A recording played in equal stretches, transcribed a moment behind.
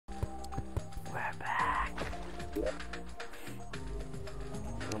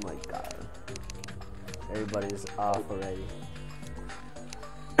Everybody's off already.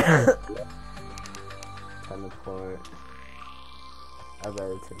 Teleport. I'd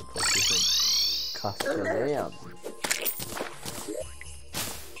rather teleport to him. Castellam.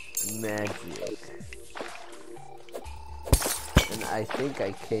 Magic. And I think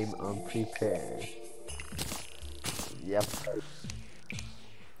I came unprepared. Yep.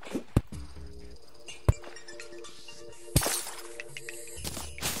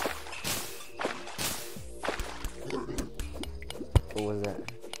 What was that?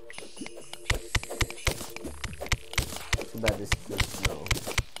 Too bad this is the snow.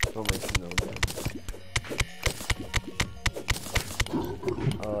 Oh my snow man.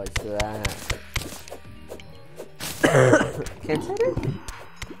 Oh, I saw that. Can't hit it?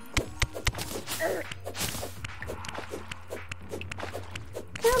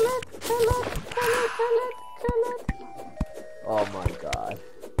 Kill it! Kill it! Kill it! Kill it! Kill it! Oh my god.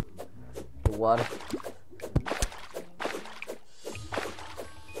 The water.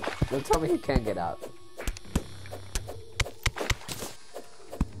 Don't tell me he can't get out.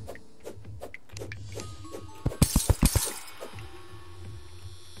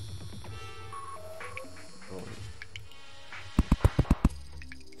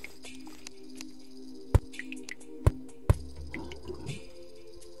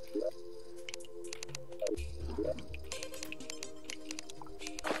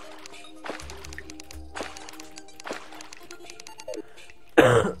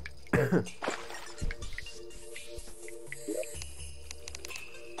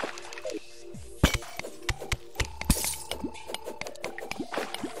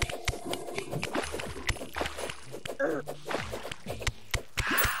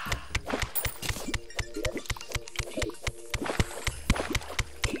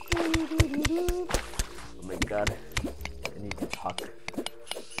 Oh my god, I need to talk.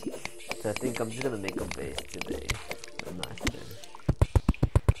 So I think I'm just gonna make a base today. I'm not sure.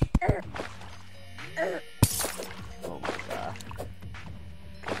 Oh my god.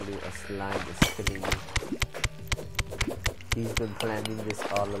 I can't believe a slime is killing me. He's been planning this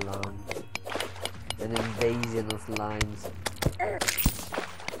all along. An invasion of slimes.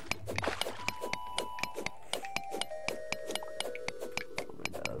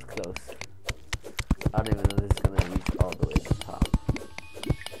 Close. I don't even know if it's gonna reach all the way to the top.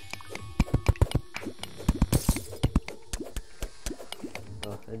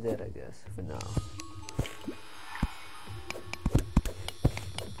 Oh, I did, I guess, for now.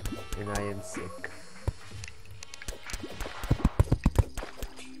 And I am sick.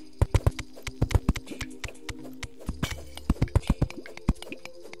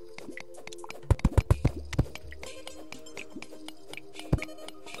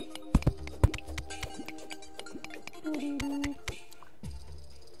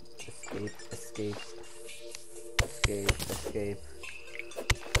 Escape.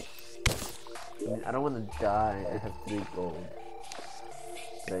 I mean, I don't want to die. I have 3 gold.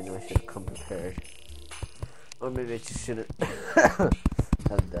 But I know I should have come prepared. Or maybe I just shouldn't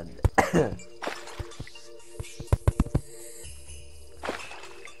have done that.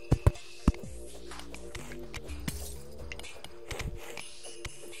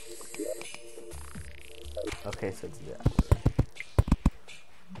 Okay, so it's that.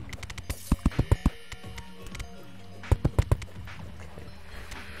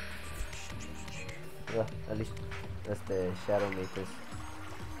 Well, at least that's the shadow makers.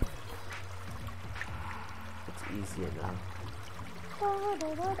 It's easier now.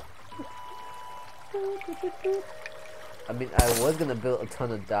 I mean, I was gonna build a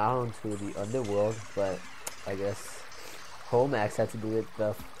ton of down to the underworld, but I guess Homax had to do it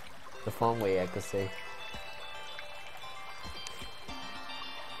the fun way, I could say.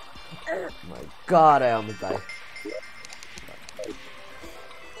 Oh my god, I almost died.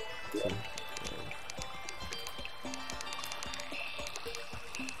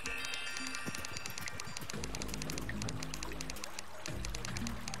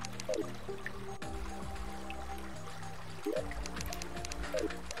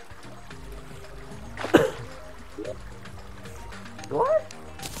 What?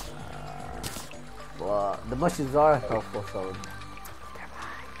 Well, the mushrooms are helpful, so they're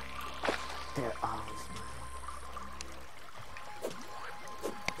mine. They're always mine.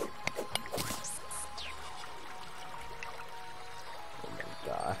 Oh my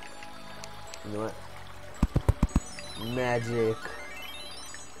god. You know what? Magic.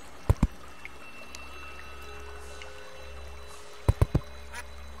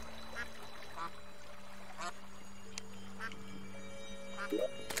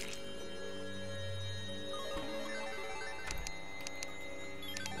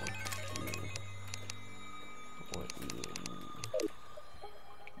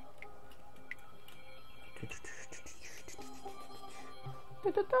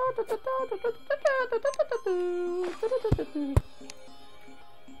 What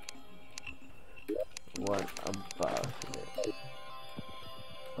about it?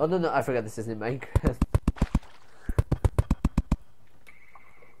 Oh no, I forgot this isn't Minecraft.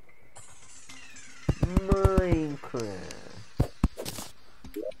 Minecraft.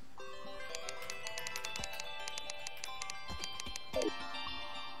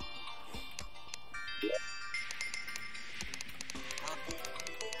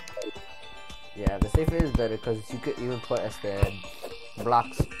 Yeah, the safe is better because you could even put as the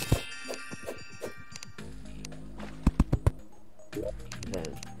blocks.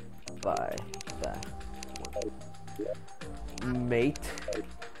 Then buy that one. Mate.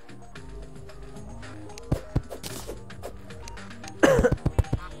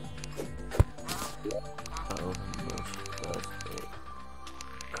 How much does it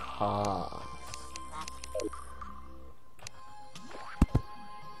cost?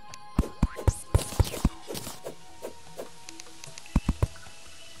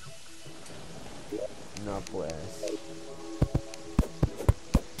 No pues.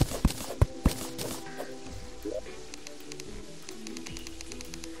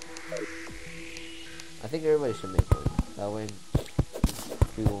 I think everybody should make one. That way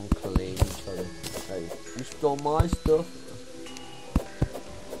we won't claim each other. Like, you stole my stuff.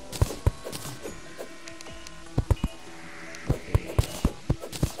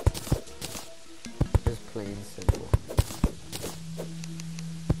 Just plain simple.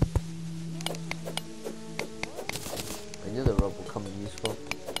 I knew the rope would come in useful.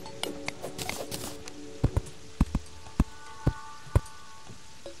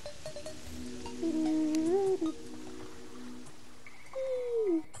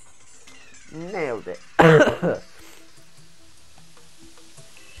 Nailed it. I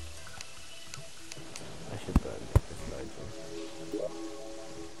should burn this larger.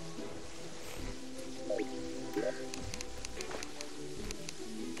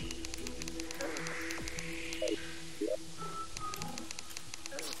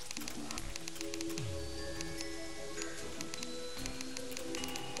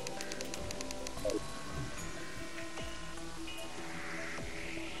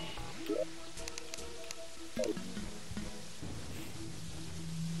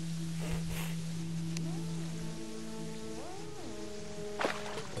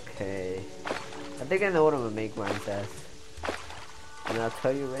 Okay, I think I know what I'm gonna make mine as. And I'll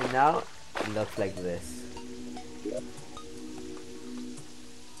tell you right now, it looks like this.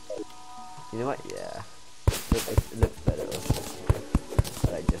 You know what? Yeah. It looks better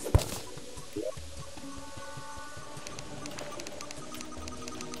what I just done.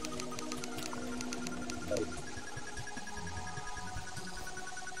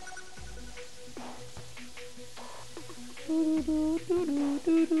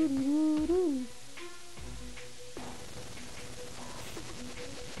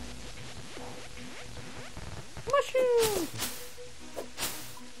 Mushroom!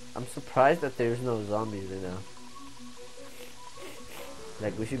 I'm surprised that there's no zombies right now.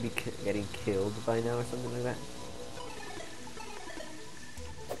 Like, we should be getting killed by now or something like that.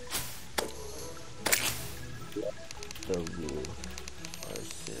 The rules are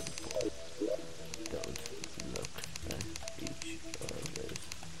simple. Don't look at each other's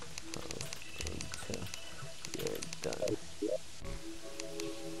house until you're done.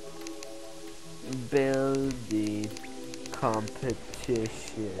 Building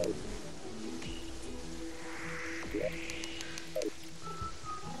competition.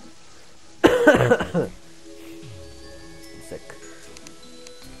 Sick.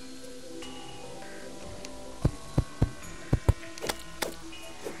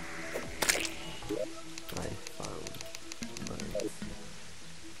 I found mine.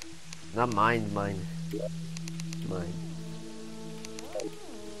 Not mine, mine. Mine.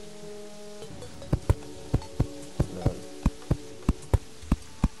 No.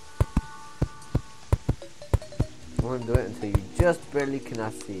 I won't do it until you just barely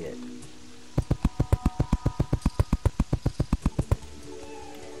cannot see it.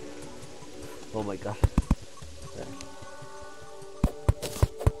 Oh my god. There.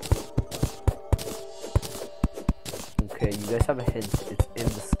 Okay, you guys have a hint. It's in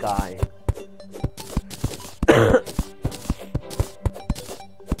the sky.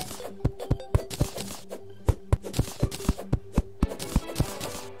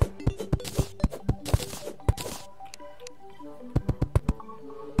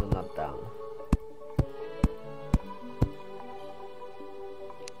 No, not down.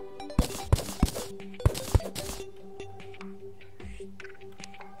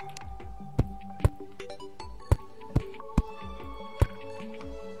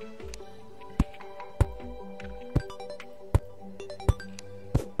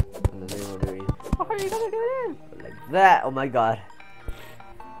 that. Oh my god.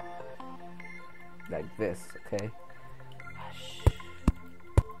 Like this, okay? Hush.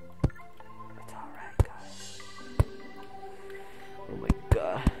 It's alright, guys. Oh my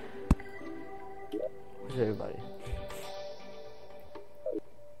god. Where's everybody?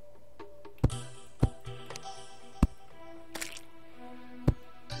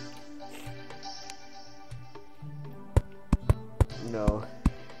 No.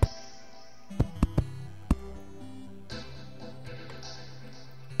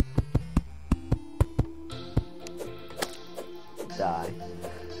 Die.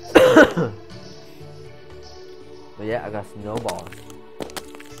 But yeah, I got snowballs.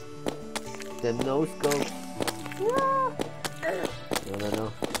 Them no scopes. No.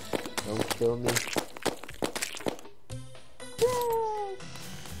 No. Don't kill me.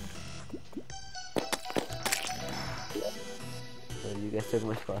 You guys took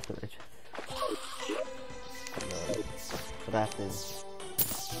my spot on it. What happened?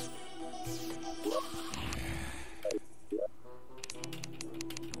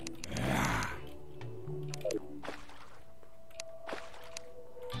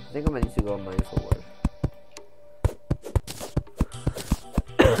 I think I might need to go on mine for work.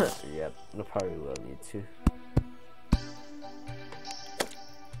 Yep, I probably will need to.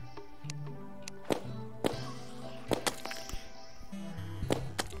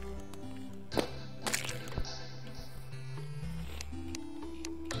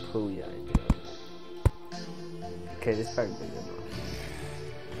 Oh yeah, I do. Okay, this is probably big enough.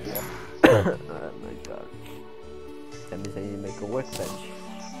 Yeah. Oh my god. That means I need to make a workbench.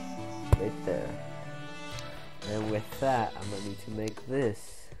 Right there. And with that, I'm gonna need to make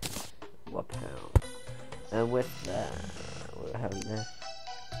this. What pound? And with that, what do I have there?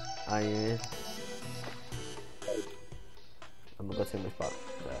 Iron. I'm gonna go take my spot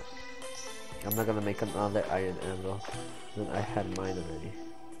for that. I'm not gonna make another iron anvil. I had mine already.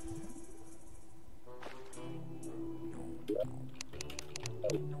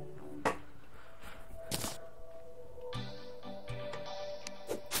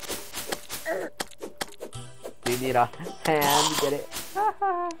 Do you need a hand to get it?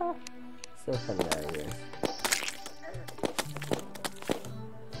 So hilarious.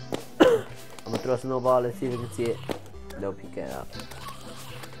 I'm gonna throw a snowball and see if you can see it. Nope, you can't.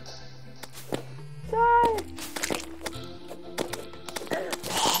 Die!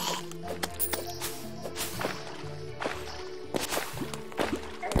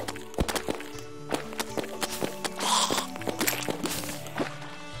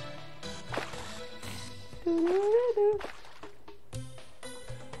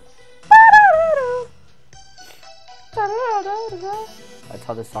 That's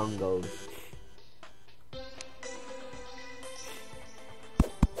how the song goes.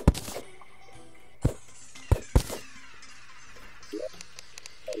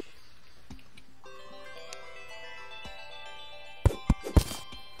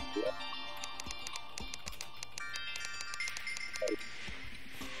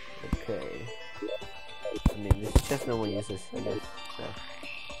 Okay. I mean, this is just no one uses, I guess. So.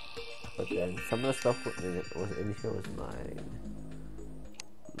 But then some of the stuff in here was mine.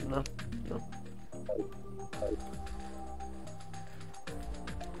 No.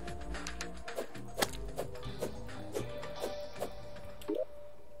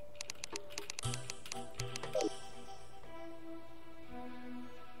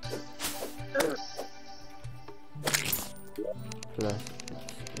 Plus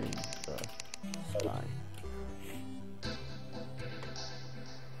it's in the sky.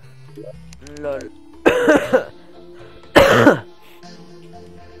 Lol.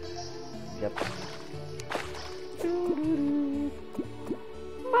 Yep.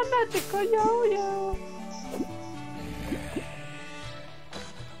 My magical yo-yo.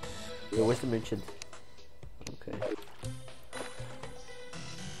 Yo, where's the merchant? Okay.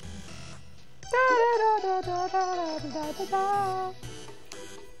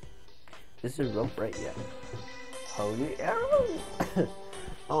 This is rope right? Yeah. Holy arrows!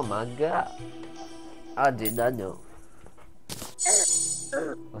 Oh my god. I did not know.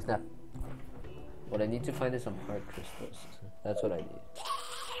 What's that? What I need to find is some hard crystals. That's what I need.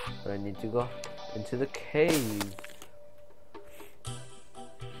 But I need to go into the cave.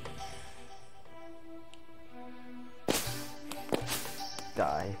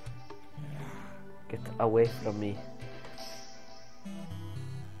 Die. Get away from me.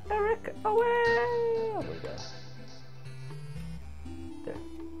 Eric, away! Oh my god. There.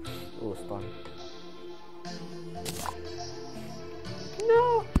 Oh, spawn.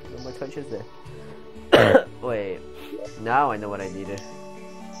 No! No more touches there. Wait. Now I know what I needed.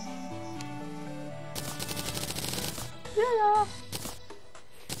 Yeah.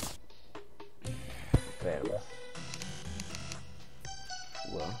 Very well.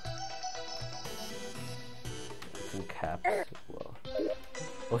 Well. Some caps. Well.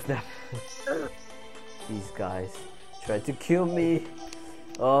 What's that? These guys tried to kill me.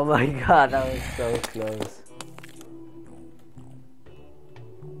 Oh my god, that was so close.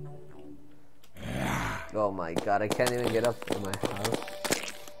 Oh my god, I can't even get up from my house.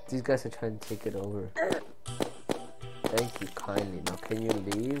 These guys are trying to take it over. Thank you kindly. Now can you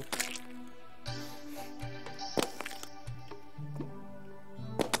leave?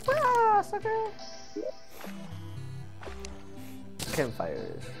 Ah, sucker!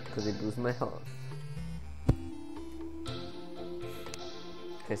 Campfires, because they boost my health.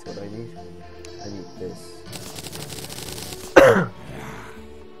 Okay, so what do I need? I need this.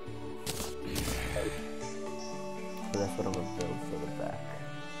 So that's what I'm gonna build for the back.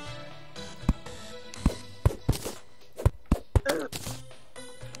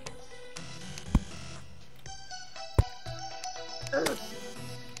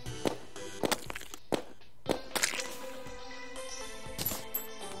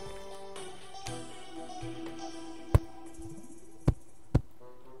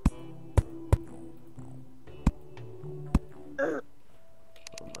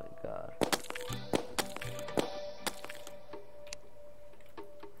 Oh my god.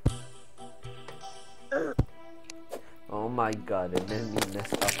 Oh my god, it made me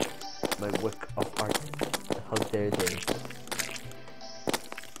mess up my work of art. How dare they?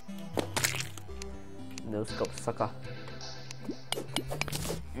 No scope, sucker.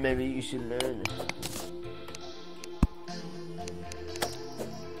 Maybe you should learn.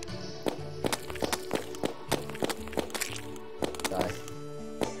 Die.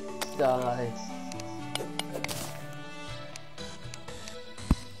 Die.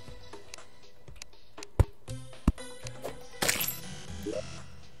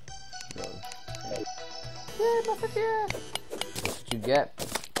 No. Yeah, motherfucker! That's what you get.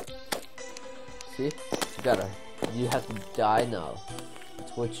 See? You have to die now.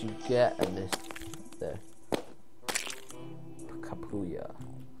 That's what you get. I missed there. Kapuya.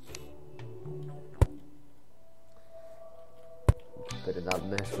 Better not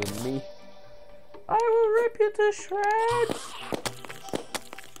mess with me. I will rip you to shreds.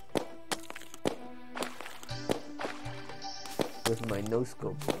 With my no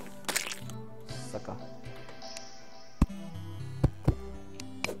scope, sucker.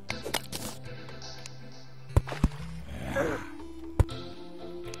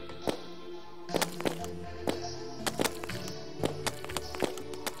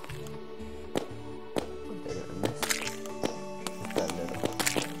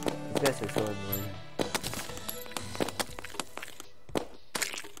 These guys are so annoying.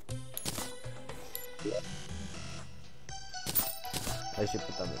 I should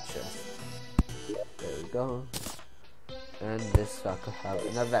put on the chest. There we go. And this sucker have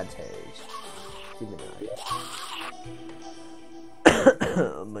an advantage. Keep an eye.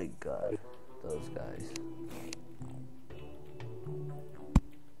 Oh my god. Those guys.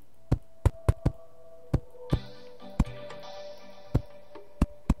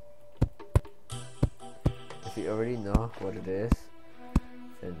 If you already know what it is,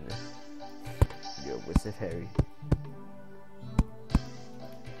 then you're Wizard Harry.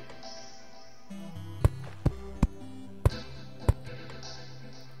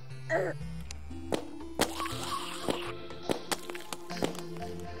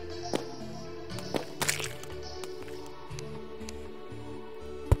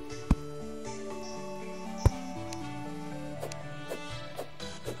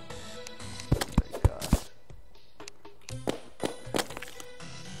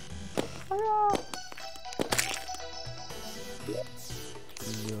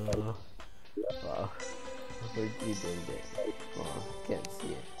 No. Wow. Where'd you build it? Oh, can't see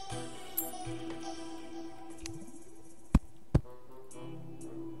it.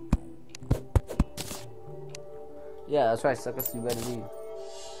 Yeah, that's right, suckers, you better leave.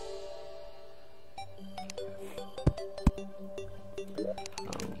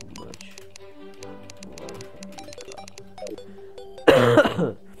 How much?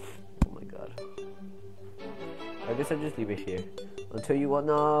 Oh my god. I guess I'll just leave it here. Until you want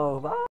no. Bye!